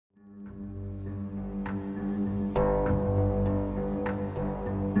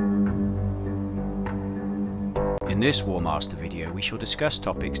this Warmaster video we shall discuss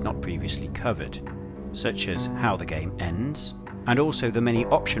topics not previously covered, such as how the game ends, and also the many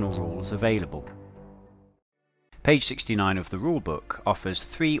optional rules available. Page 69 of the rulebook offers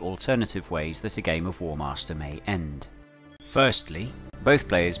 3 alternative ways that a game of Warmaster may end. Firstly, both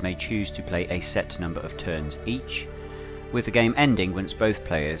players may choose to play a set number of turns each, with the game ending once both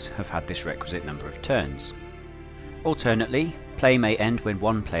players have had this requisite number of turns. Alternately, play may end when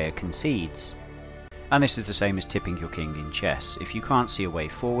one player concedes. And this is the same as tipping your king in chess. If you can't see a way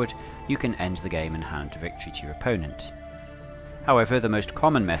forward, you can end the game and hand victory to your opponent. However, the most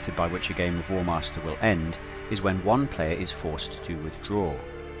common method by which a game of Warmaster will end is when one player is forced to withdraw.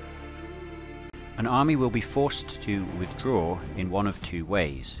 An army will be forced to withdraw in one of 2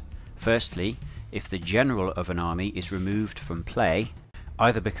 ways. Firstly, if the general of an army is removed from play,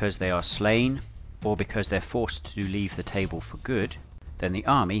 either because they are slain or because they're forced to leave the table for good, then the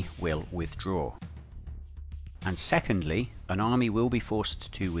army will withdraw. And secondly, an army will be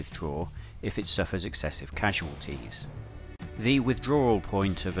forced to withdraw if it suffers excessive casualties. The withdrawal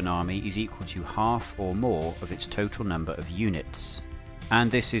point of an army is equal to half or more of its total number of units,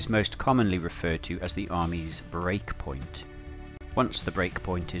 and this is most commonly referred to as the army's break point. Once the break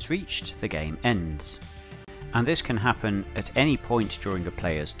point is reached, the game ends. And this can happen at any point during a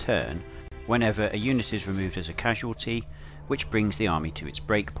player's turn, whenever a unit is removed as a casualty, which brings the army to its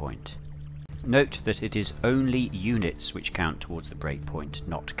break point. Note that it is only units which count towards the break point,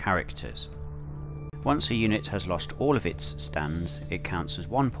 not characters. Once a unit has lost all of its stands, it counts as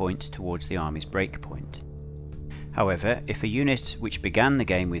 1 point towards the army's break point. However, if a unit which began the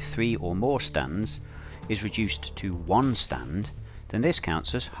game with 3 or more stands is reduced to 1 stand, then this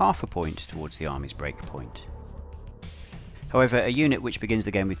counts as half a point towards the army's break point. However, a unit which begins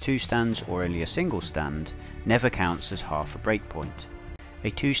the game with 2 stands or only a single stand never counts as half a break point. A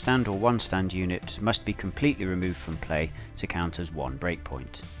 2 stand or 1 stand unit must be completely removed from play to count as 1 break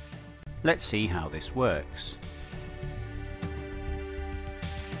point. Let's see how this works.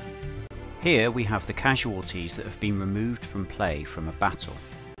 Here we have the casualties that have been removed from play from a battle.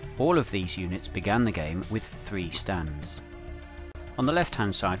 All of these units began the game with 3 stands. On the left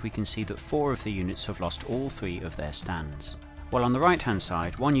hand side we can see that 4 of the units have lost all 3 of their stands, while on the right hand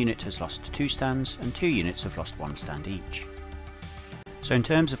side 1 unit has lost 2 stands and 2 units have lost 1 stand each. So in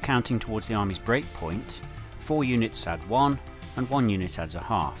terms of counting towards the army's break point, 4 units add 1 and 1 unit adds a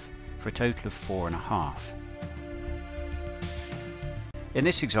half, for a total of 4.5. In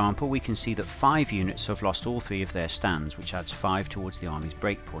this example we can see that 5 units have lost all 3 of their stands, which adds 5 towards the army's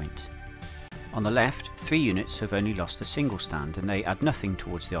break point. On the left, 3 units have only lost a single stand and they add nothing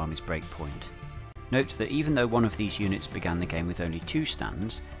towards the army's break point. Note that even though one of these units began the game with only 2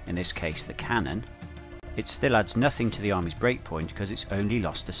 stands, in this case the cannon, it still adds nothing to the army's break point because it's only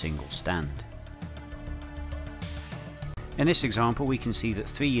lost a single stand. In this example we can see that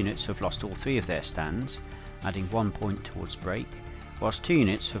 3 units have lost all 3 of their stands, adding 1 point towards break, whilst 2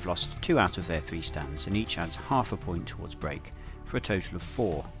 units have lost 2 out of their 3 stands and each adds half a point towards break, for a total of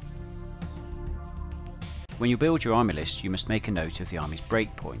 4. When you build your army list you must make a note of the army's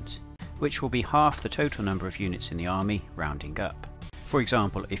break point, which will be half the total number of units in the army, rounding up. For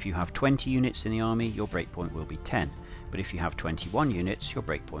example, if you have 20 units in the army, your breakpoint will be 10, but if you have 21 units, your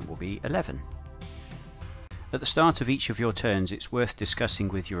breakpoint will be 11. At the start of each of your turns, it's worth discussing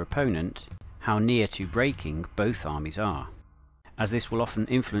with your opponent how near to breaking both armies are, as this will often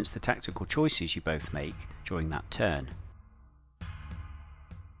influence the tactical choices you both make during that turn.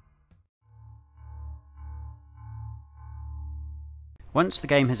 Once the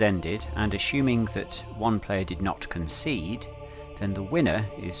game has ended, and assuming that one player did not concede, then the winner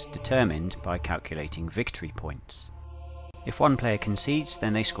is determined by calculating victory points. If one player concedes,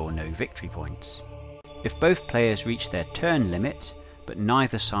 then they score no victory points. If both players reach their turn limit, but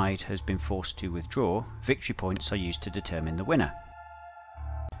neither side has been forced to withdraw, victory points are used to determine the winner.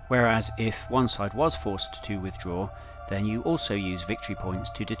 Whereas if one side was forced to withdraw, then you also use victory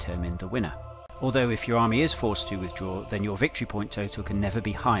points to determine the winner. Although if your army is forced to withdraw, then your victory point total can never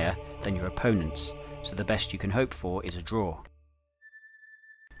be higher than your opponent's, so the best you can hope for is a draw.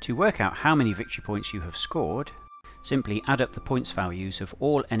 To work out how many victory points you have scored, simply add up the points values of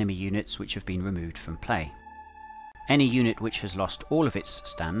all enemy units which have been removed from play. Any unit which has lost all of its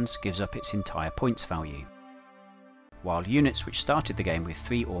stands gives up its entire points value, while units which started the game with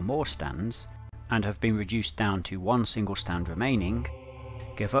 3 or more stands and have been reduced down to 1 single stand remaining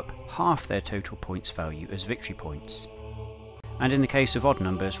give up half their total points value as victory points. And in the case of odd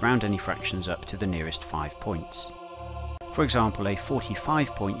numbers, round any fractions up to the nearest 5 points. For example, a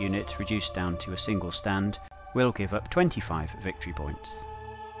 45 point unit reduced down to a single stand will give up 25 victory points.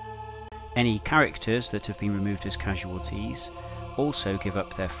 Any characters that have been removed as casualties also give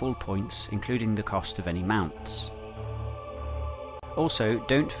up their full points, including the cost of any mounts. Also,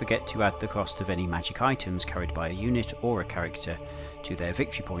 don't forget to add the cost of any magic items carried by a unit or a character to their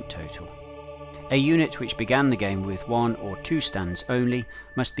victory point total. A unit which began the game with 1 or 2 stands only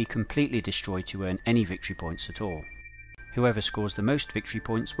must be completely destroyed to earn any victory points at all. Whoever scores the most victory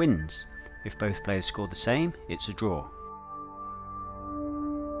points wins. If both players score the same, it's a draw.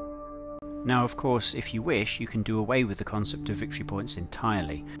 Now, of course, if you wish, you can do away with the concept of victory points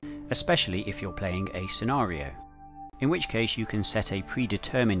entirely, especially if you're playing a scenario, in which case you can set a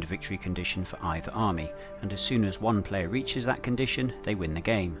predetermined victory condition for either army, and as soon as one player reaches that condition, they win the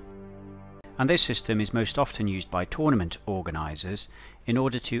game. And this system is most often used by tournament organisers in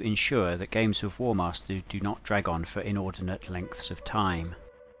order to ensure that games of Warmaster do not drag on for inordinate lengths of time.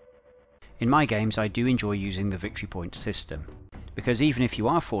 In my games, I do enjoy using the victory point system, because even if you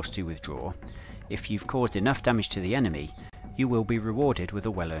are forced to withdraw, if you've caused enough damage to the enemy, you will be rewarded with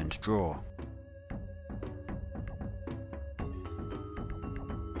a well-earned draw.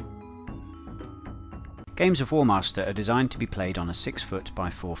 Games of Warmaster are designed to be played on a 6 foot by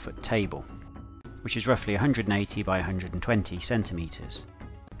 4 foot table, which is roughly 180 by 120 centimetres.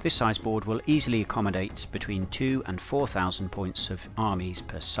 This size board will easily accommodate between 2,000 and 4,000 points of armies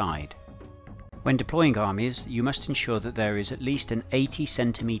per side. When deploying armies, you must ensure that there is at least an 80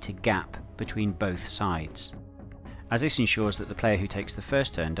 centimetre gap between both sides, as this ensures that the player who takes the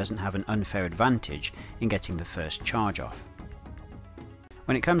first turn doesn't have an unfair advantage in getting the first charge off.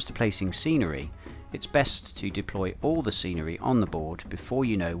 When it comes to placing scenery, it's best to deploy all the scenery on the board before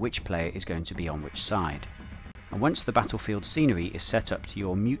you know which player is going to be on which side. And once the battlefield scenery is set up to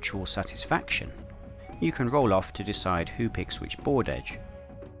your mutual satisfaction, you can roll off to decide who picks which board edge.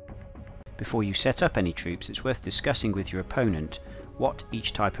 Before you set up any troops, it's worth discussing with your opponent what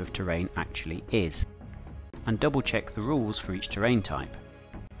each type of terrain actually is, and double check the rules for each terrain type,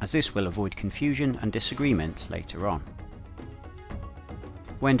 as this will avoid confusion and disagreement later on.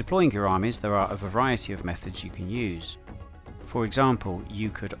 When deploying your armies, there are a variety of methods you can use. For example, you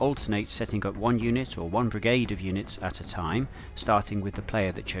could alternate setting up one unit or one brigade of units at a time, starting with the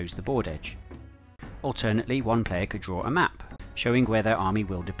player that chose the board edge. Alternately, one player could draw a map, showing where their army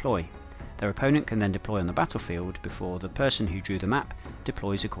will deploy. Their opponent can then deploy on the battlefield before the person who drew the map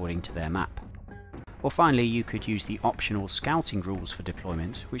deploys according to their map. Or finally, you could use the optional scouting rules for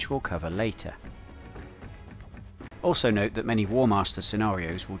deployment, which we'll cover later. Also note that many Warmaster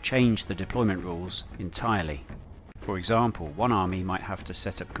scenarios will change the deployment rules entirely. For example, one army might have to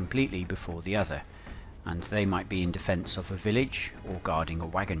set up completely before the other, and they might be in defence of a village or guarding a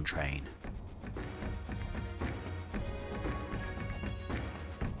wagon train.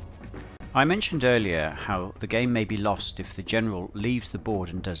 I mentioned earlier how the game may be lost if the general leaves the board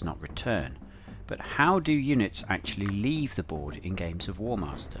and does not return, but how do units actually leave the board in games of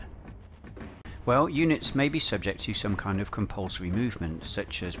Warmaster? Well, units may be subject to some kind of compulsory movement,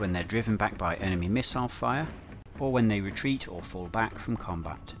 such as when they're driven back by enemy missile fire, or when they retreat or fall back from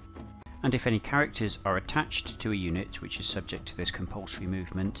combat. And if any characters are attached to a unit which is subject to this compulsory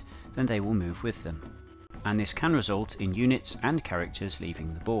movement, then they will move with them. And this can result in units and characters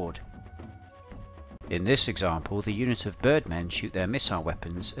leaving the board. In this example, the unit of birdmen shoot their missile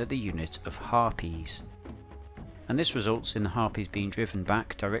weapons at the unit of harpies, and this results in the harpies being driven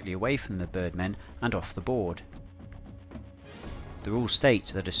back directly away from the birdmen and off the board. The rules state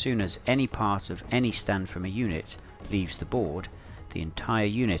that as soon as any part of any stand from a unit leaves the board, the entire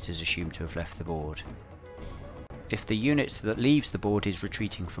unit is assumed to have left the board. If the unit that leaves the board is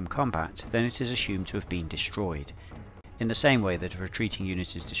retreating from combat, then it is assumed to have been destroyed, in the same way that a retreating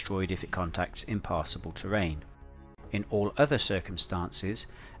unit is destroyed if it contacts impassable terrain. In all other circumstances,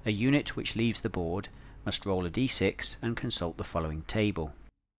 a unit which leaves the board must roll a d6 and consult the following table.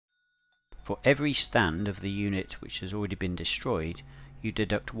 For every stand of the unit which has already been destroyed, you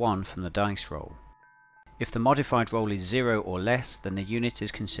deduct 1 from the dice roll. If the modified roll is 0 or less, then the unit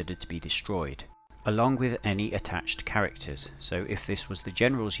is considered to be destroyed, along with any attached characters, so if this was the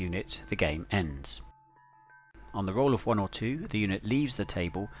general's unit, the game ends. On the roll of 1 or 2, the unit leaves the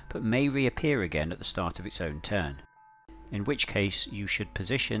table but may reappear again at the start of its own turn, in which case you should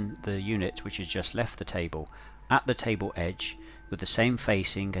position the unit which has just left the table at the table edge with the same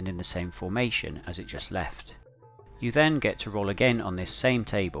facing and in the same formation as it just left. You then get to roll again on this same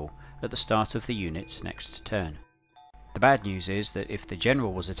table at the start of the unit's next turn. The bad news is that if the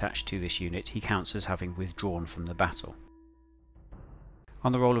general was attached to this unit, he counts as having withdrawn from the battle.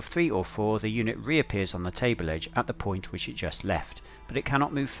 On the roll of 3 or 4, the unit reappears on the table edge at the point which it just left, but it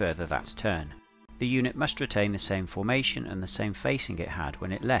cannot move further that turn. The unit must retain the same formation and the same facing it had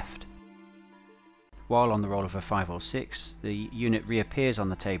when it left. While on the roll of a 5 or 6, the unit reappears on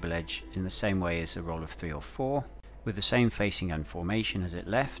the table edge in the same way as a roll of 3 or 4, with the same facing and formation as it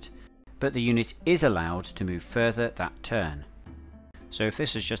left, but the unit is allowed to move further that turn. So if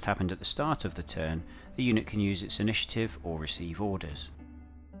this has just happened at the start of the turn, the unit can use its initiative or receive orders.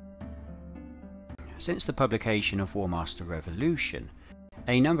 Since the publication of Warmaster Revolution,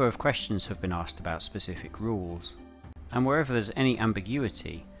 a number of questions have been asked about specific rules, and wherever there's any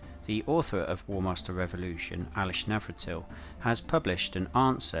ambiguity, the author of Warmaster Revolution, Alish Navratil, has published an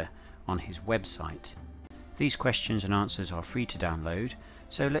answer on his website. These questions and answers are free to download,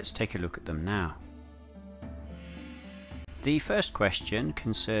 so let's take a look at them now. The first question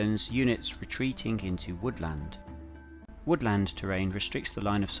concerns units retreating into woodland. Woodland terrain restricts the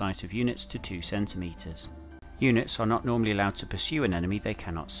line of sight of units to 2 centimeters. Units are not normally allowed to pursue an enemy they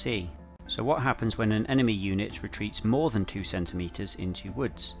cannot see. So what happens when an enemy unit retreats more than 2 centimeters into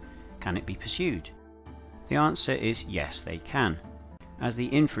woods? Can it be pursued? The answer is yes, they can, as the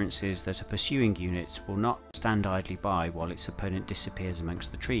inference is that a pursuing unit will not stand idly by while its opponent disappears amongst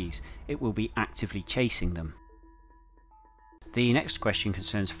the trees. It will be actively chasing them. The next question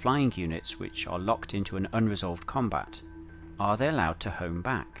concerns flying units which are locked into an unresolved combat. Are they allowed to home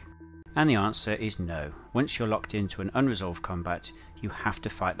back? And the answer is no. Once you're locked into an unresolved combat, you have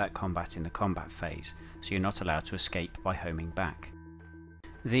to fight that combat in the combat phase, so you're not allowed to escape by homing back.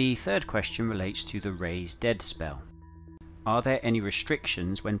 The third question relates to the Raise Dead spell. Are there any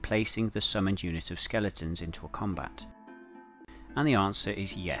restrictions when placing the summoned unit of skeletons into a combat? And the answer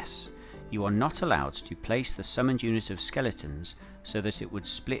is yes. You are not allowed to place the summoned unit of skeletons so that it would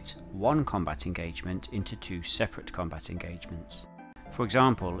split one combat engagement into 2 separate combat engagements. For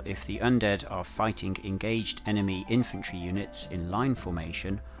example, if the undead are fighting engaged enemy infantry units in line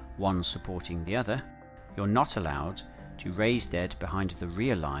formation, one supporting the other, you're not allowed to raise dead behind the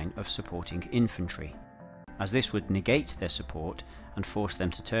rear line of supporting infantry, as this would negate their support and force them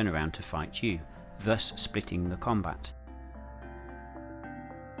to turn around to fight you, thus splitting the combat.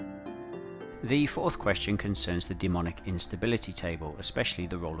 The fourth question concerns the demonic instability table, especially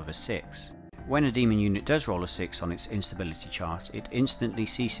the roll of a 6. When a demon unit does roll a 6 on its instability chart, it instantly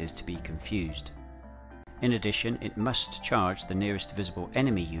ceases to be confused. In addition, it must charge the nearest visible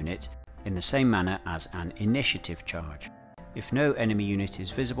enemy unit in the same manner as an initiative charge. If no enemy unit is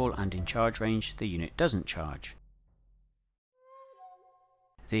visible and in charge range, the unit doesn't charge.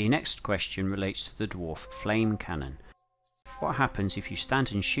 The next question relates to the dwarf flame cannon. What happens if you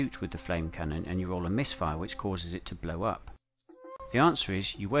stand and shoot with the flame cannon and you roll a misfire which causes it to blow up? The answer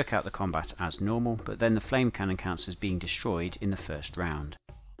is you work out the combat as normal, but then the flame cannon counts as being destroyed in the first round.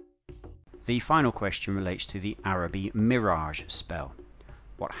 The final question relates to the Araby Mirage spell.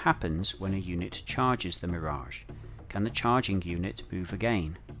 What happens when a unit charges the Mirage? Can the charging unit move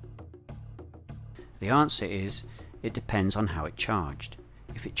again? The answer is it depends on how it charged.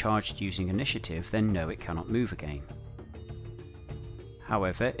 If it charged using initiative, then no, it cannot move again.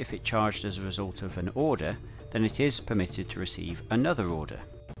 However, if it charged as a result of an order, then it is permitted to receive another order,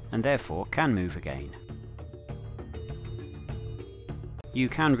 and therefore can move again. You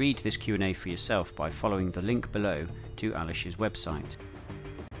can read this Q&A for yourself by following the link below to Alish's website.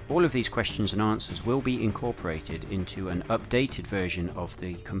 All of these questions and answers will be incorporated into an updated version of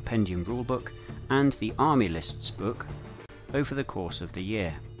the Compendium Rulebook and the Army Lists book over the course of the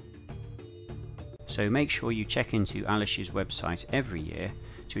year. So make sure you check into Alish's website every year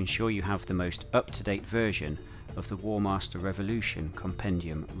to ensure you have the most up-to-date version of the Warmaster Revolution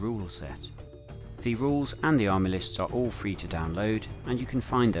Compendium rule set. The rules and the army lists are all free to download, and you can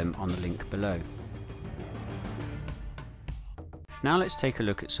find them on the link below. Now let's take a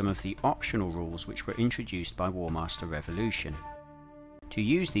look at some of the optional rules which were introduced by Warmaster Revolution. To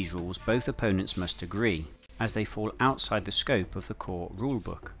use these rules, both opponents must agree, as they fall outside the scope of the core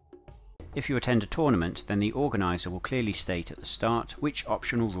rulebook. If you attend a tournament, then the organiser will clearly state at the start which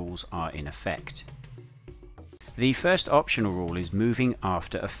optional rules are in effect. The first optional rule is moving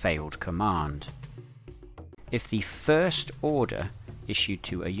after a failed command. If the first order issued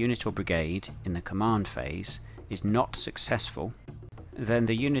to a unit or brigade in the command phase is not successful, then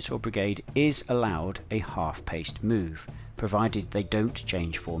the unit or brigade is allowed a half-paced move, provided they don't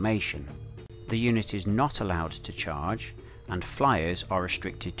change formation. The unit is not allowed to charge, and flyers are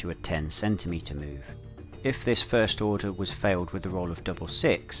restricted to a 10 centimeter move. If this first order was failed with a roll of double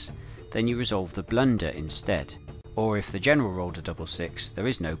 6, then you resolve the blunder instead. Or if the general rolled a double 6, there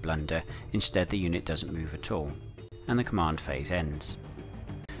is no blunder, instead the unit doesn't move at all, and the command phase ends.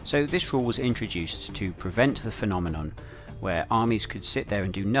 So this rule was introduced to prevent the phenomenon where armies could sit there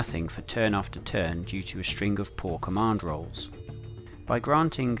and do nothing for turn after turn due to a string of poor command rolls. By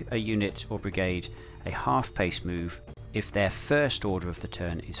granting a unit or brigade a half-pace move if their first order of the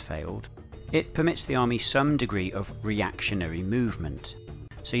turn is failed. It permits the army some degree of reactionary movement.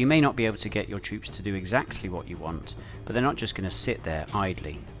 So you may not be able to get your troops to do exactly what you want, but they're not just going to sit there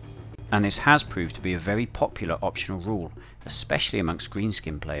idly. And this has proved to be a very popular optional rule, especially amongst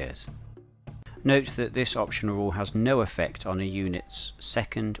greenskin players. Note that this optional rule has no effect on a unit's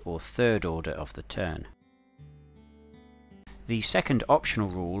second or third order of the turn. The second optional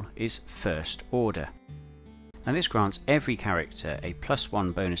rule is first order, and this grants every character a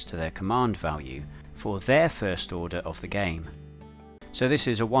 +1 bonus to their command value for their first order of the game. So this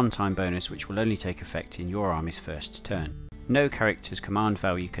is a one-time bonus which will only take effect in your army's first turn. No character's command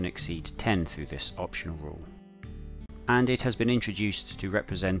value can exceed 10 through this optional rule. And it has been introduced to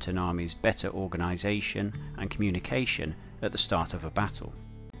represent an army's better organisation and communication at the start of a battle.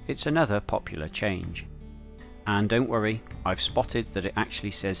 It's another popular change. And don't worry, I've spotted that it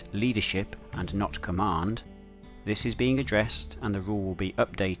actually says leadership and not command. This is being addressed and the rule will be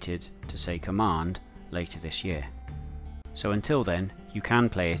updated to say command later this year. So until then, you can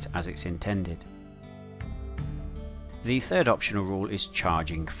play it as it's intended. The third optional rule is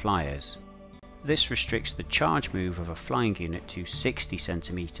charging flyers. This restricts the charge move of a flying unit to 60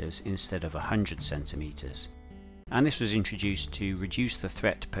 centimeters instead of 100 centimeters. And this was introduced to reduce the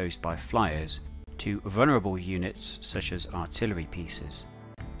threat posed by flyers to vulnerable units such as artillery pieces,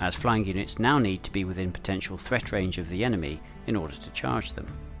 as flying units now need to be within potential threat range of the enemy in order to charge them.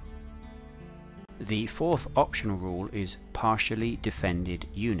 The fourth optional rule is partially defended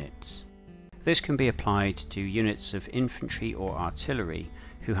units. This can be applied to units of infantry or artillery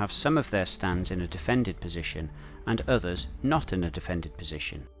who have some of their stands in a defended position and others not in a defended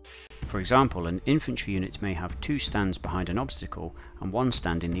position. For example, an infantry unit may have 2 stands behind an obstacle and 1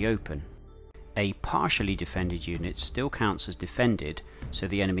 stand in the open. A partially defended unit still counts as defended, so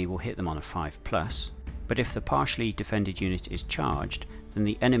the enemy will hit them on a 5+, but if the partially defended unit is charged, then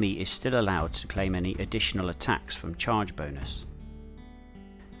the enemy is still allowed to claim any additional attacks from charge bonus.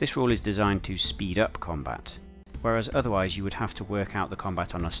 This rule is designed to speed up combat, whereas otherwise you would have to work out the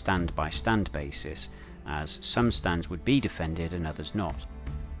combat on a stand-by-stand basis, as some stands would be defended and others not.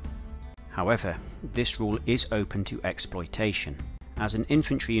 However, this rule is open to exploitation, as an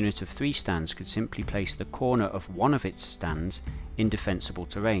infantry unit of 3 stands could simply place the corner of one of its stands in defensible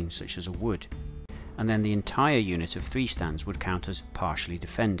terrain, such as a wood, and then the entire unit of 3 stands would count as partially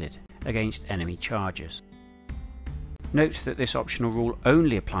defended against enemy charges. Note that this optional rule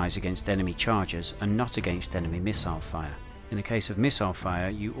only applies against enemy charges and not against enemy missile fire. In the case of missile fire,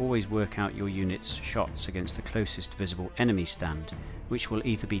 you always work out your unit's shots against the closest visible enemy stand, which will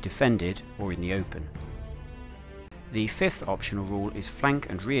either be defended or in the open. The fifth optional rule is flank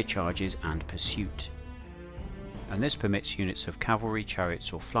and rear charges and pursuit. And this permits units of cavalry,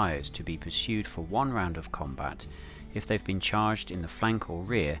 chariots or flyers to be pursued for 1 round of combat if they've been charged in the flank or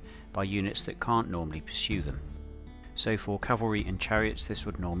rear by units that can't normally pursue them. So for cavalry and chariots this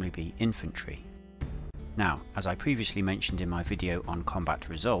would normally be infantry. Now, as I previously mentioned in my video on combat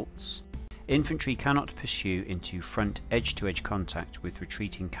results, infantry cannot pursue into front edge-to-edge contact with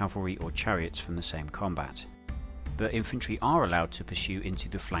retreating cavalry or chariots from the same combat. But infantry are allowed to pursue into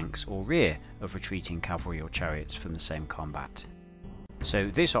the flanks or rear of retreating cavalry or chariots from the same combat. So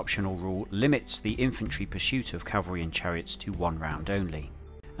this optional rule limits the infantry pursuit of cavalry and chariots to 1 round only,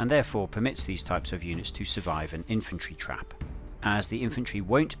 and therefore permits these types of units to survive an infantry trap, as the infantry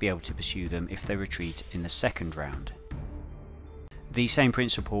won't be able to pursue them if they retreat in the 2nd round. The same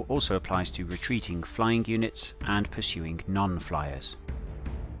principle also applies to retreating flying units and pursuing non-flyers.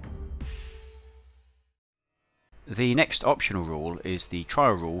 The next optional rule is the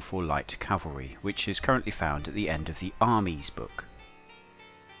trial rule for light cavalry, which is currently found at the end of the Armies book.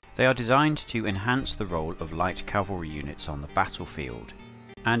 They are designed to enhance the role of light cavalry units on the battlefield,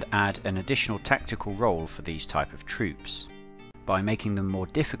 and add an additional tactical role for these type of troops, by making them more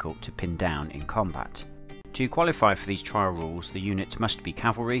difficult to pin down in combat. To qualify for these trial rules, the unit must be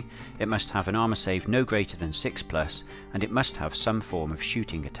cavalry, it must have an armour save no greater than 6+, and it must have some form of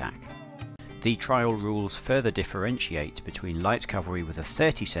shooting attack. The trial rules further differentiate between light cavalry with a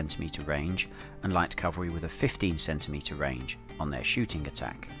 30 cm range and light cavalry with a 15 cm range on their shooting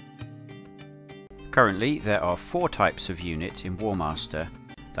attack. Currently there are 4 types of unit in Warmaster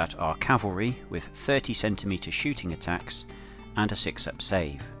that are cavalry with 30 cm shooting attacks and a 6-up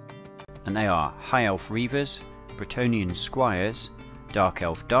save, and they are High Elf Reavers, Bretonnian Squires, Dark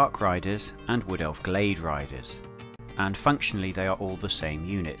Elf Dark Riders and Wood Elf Glade Riders, and functionally they are all the same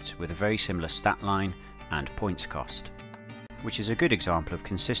unit with a very similar stat line and points cost, which is a good example of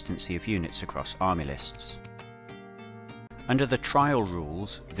consistency of units across army lists. Under the trial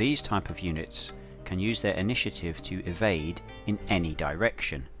rules, these type of units can use their initiative to evade in any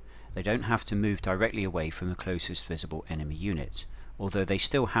direction. They don't have to move directly away from the closest visible enemy unit, although they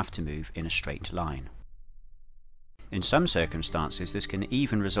still have to move in a straight line. In some circumstances, this can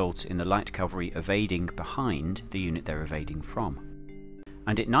even result in the light cavalry evading behind the unit they're evading from,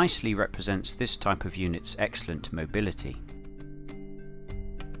 and it nicely represents this type of unit's excellent mobility.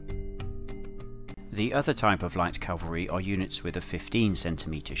 The other type of light cavalry are units with a 15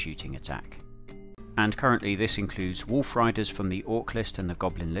 cm shooting attack, and currently this includes Wolf Riders from the Orc list and the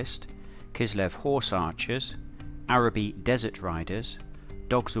Goblin list, Kislev Horse Archers, Araby Desert Riders,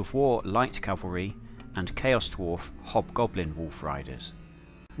 Dogs of War Light Cavalry, and Chaos Dwarf Hobgoblin Wolf Riders.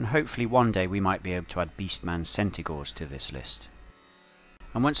 And hopefully one day we might be able to add Beastman Centaurs to this list.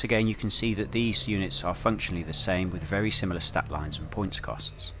 And once again you can see that these units are functionally the same with very similar stat lines and points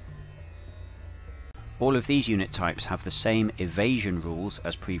costs. All of these unit types have the same evasion rules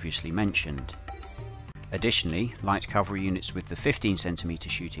as previously mentioned. Additionally, light cavalry units with the 15 cm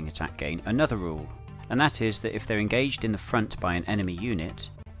shooting attack gain another rule, and that is that if they're engaged in the front by an enemy unit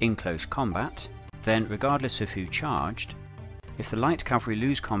in close combat, then regardless of who charged, if the light cavalry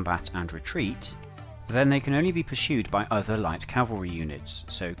lose combat and retreat, then they can only be pursued by other light cavalry units,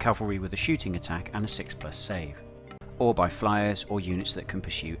 so cavalry with a shooting attack and a 6+ save, or by flyers or units that can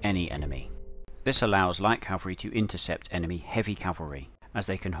pursue any enemy. This allows light cavalry to intercept enemy heavy cavalry, as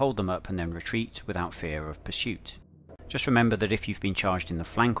they can hold them up and then retreat without fear of pursuit. Just remember that if you've been charged in the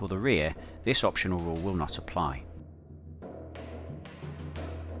flank or the rear, this optional rule will not apply.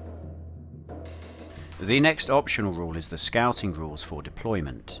 The next optional rule is the scouting rules for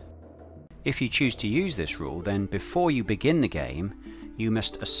deployment. If you choose to use this rule, then before you begin the game, you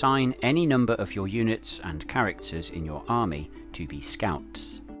must assign any number of your units and characters in your army to be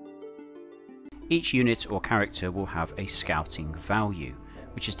scouts. Each unit or character will have a scouting value,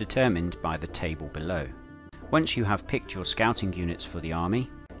 which is determined by the table below. Once you have picked your scouting units for the army,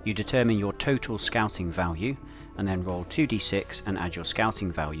 you determine your total scouting value and then roll 2d6 and add your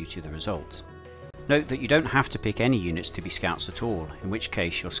scouting value to the result. Note that you don't have to pick any units to be scouts at all, in which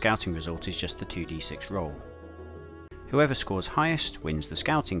case your scouting result is just the 2d6 roll. Whoever scores highest wins the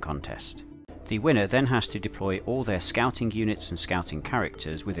scouting contest. The winner then has to deploy all their scouting units and scouting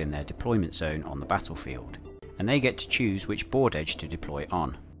characters within their deployment zone on the battlefield, and they get to choose which board edge to deploy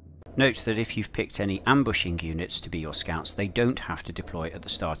on. Note that if you've picked any ambushing units to be your scouts, they don't have to deploy at the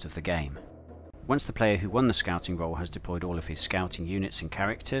start of the game. Once the player who won the scouting roll has deployed all of his scouting units and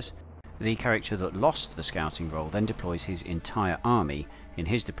characters, the character that lost the scouting roll then deploys his entire army in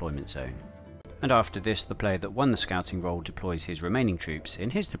his deployment zone. And after this, the player that won the scouting roll deploys his remaining troops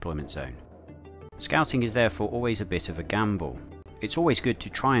in his deployment zone. Scouting is therefore always a bit of a gamble. It's always good to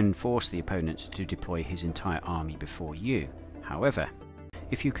try and force the opponent to deploy his entire army before you. However,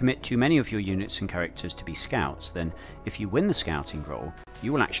 if you commit too many of your units and characters to be scouts, then if you win the scouting roll,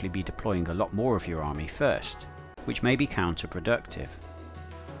 you will actually be deploying a lot more of your army first, which may be counterproductive.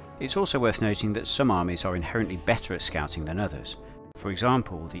 It's also worth noting that some armies are inherently better at scouting than others. For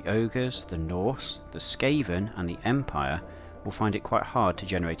example, the Ogres, the Norse, the Skaven and the Empire will find it quite hard to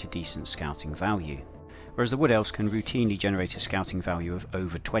generate a decent scouting value, whereas the Wood Elves can routinely generate a scouting value of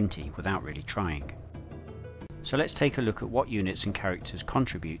over 20 without really trying. So let's take a look at what units and characters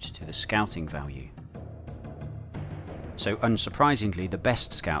contribute to the scouting value. So unsurprisingly, the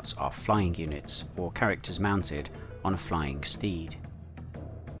best scouts are flying units, or characters mounted on a flying steed.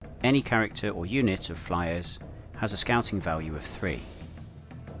 Any character or unit of flyers has a scouting value of 3.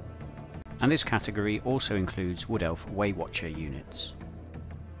 And this category also includes Wood Elf Waywatcher units.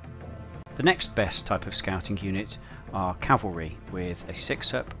 The next best type of scouting unit are cavalry with a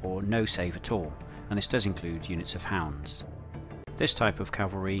 6-up or no save at all, and this does include units of hounds. This type of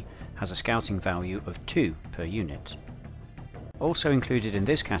cavalry has a scouting value of 2 per unit. Also included in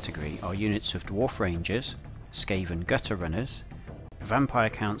this category are units of Dwarf Rangers, Skaven Gutter Runners, Vampire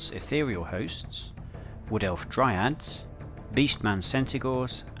Count's Ethereal Hosts, Wood Elf Dryads, Beastman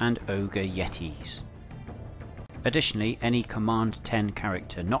Centaurs and Ogre Yetis. Additionally, any Command 10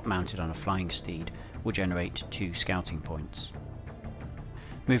 character not mounted on a flying steed will generate 2 scouting points.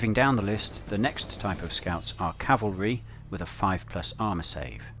 Moving down the list, the next type of scouts are cavalry with a 5+ armor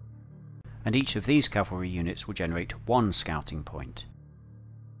save, and each of these cavalry units will generate 1 scouting point.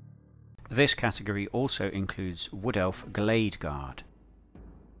 This category also includes Wood Elf Glade Guard,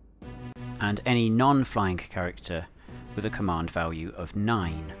 and any non-flying character with a command value of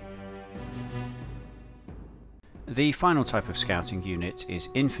 9. The final type of scouting unit is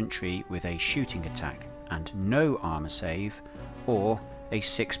infantry with a shooting attack and no armor save, or a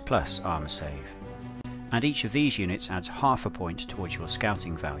 6+ armor save, and each of these units adds half a point towards your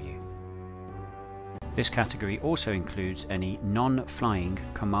scouting value. This category also includes any non-flying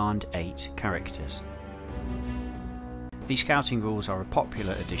Command 8 characters. The scouting rules are a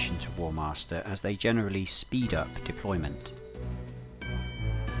popular addition to Warmaster as they generally speed up deployment.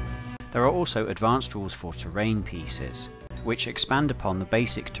 There are also advanced rules for terrain pieces, which expand upon the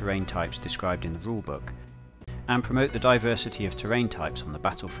basic terrain types described in the rulebook and promote the diversity of terrain types on the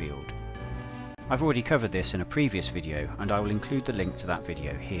battlefield. I've already covered this in a previous video and I will include the link to that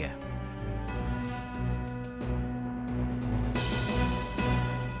video here.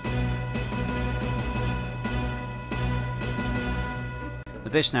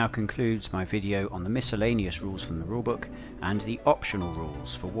 But this now concludes my video on the miscellaneous rules from the rulebook and the optional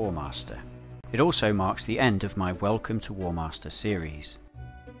rules for Warmaster. It also marks the end of my Welcome to Warmaster series.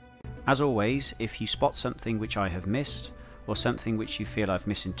 As always, if you spot something which I have missed, or something which you feel I've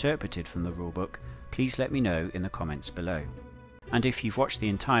misinterpreted from the rulebook, please let me know in the comments below. And if you've watched the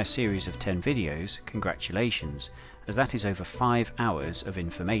entire series of 10 videos, congratulations, as that is over 5 hours of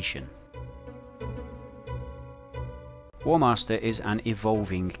information. Warmaster is an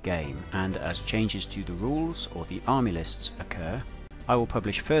evolving game, and as changes to the rules or the army lists occur, I will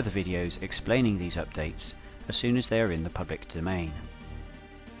publish further videos explaining these updates as soon as they are in the public domain.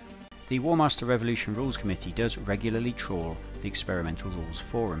 The Warmaster Revolution Rules Committee does regularly trawl the Experimental Rules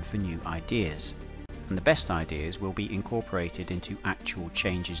Forum for new ideas, and the best ideas will be incorporated into actual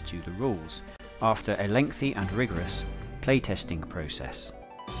changes to the rules after a lengthy and rigorous playtesting process.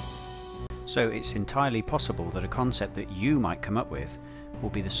 So it's entirely possible that a concept that you might come up with will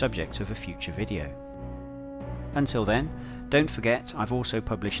be the subject of a future video. Until then, don't forget I've also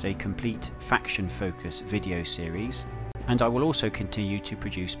published a complete faction focus video series, and I will also continue to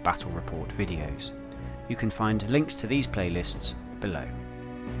produce battle report videos. You can find links to these playlists below.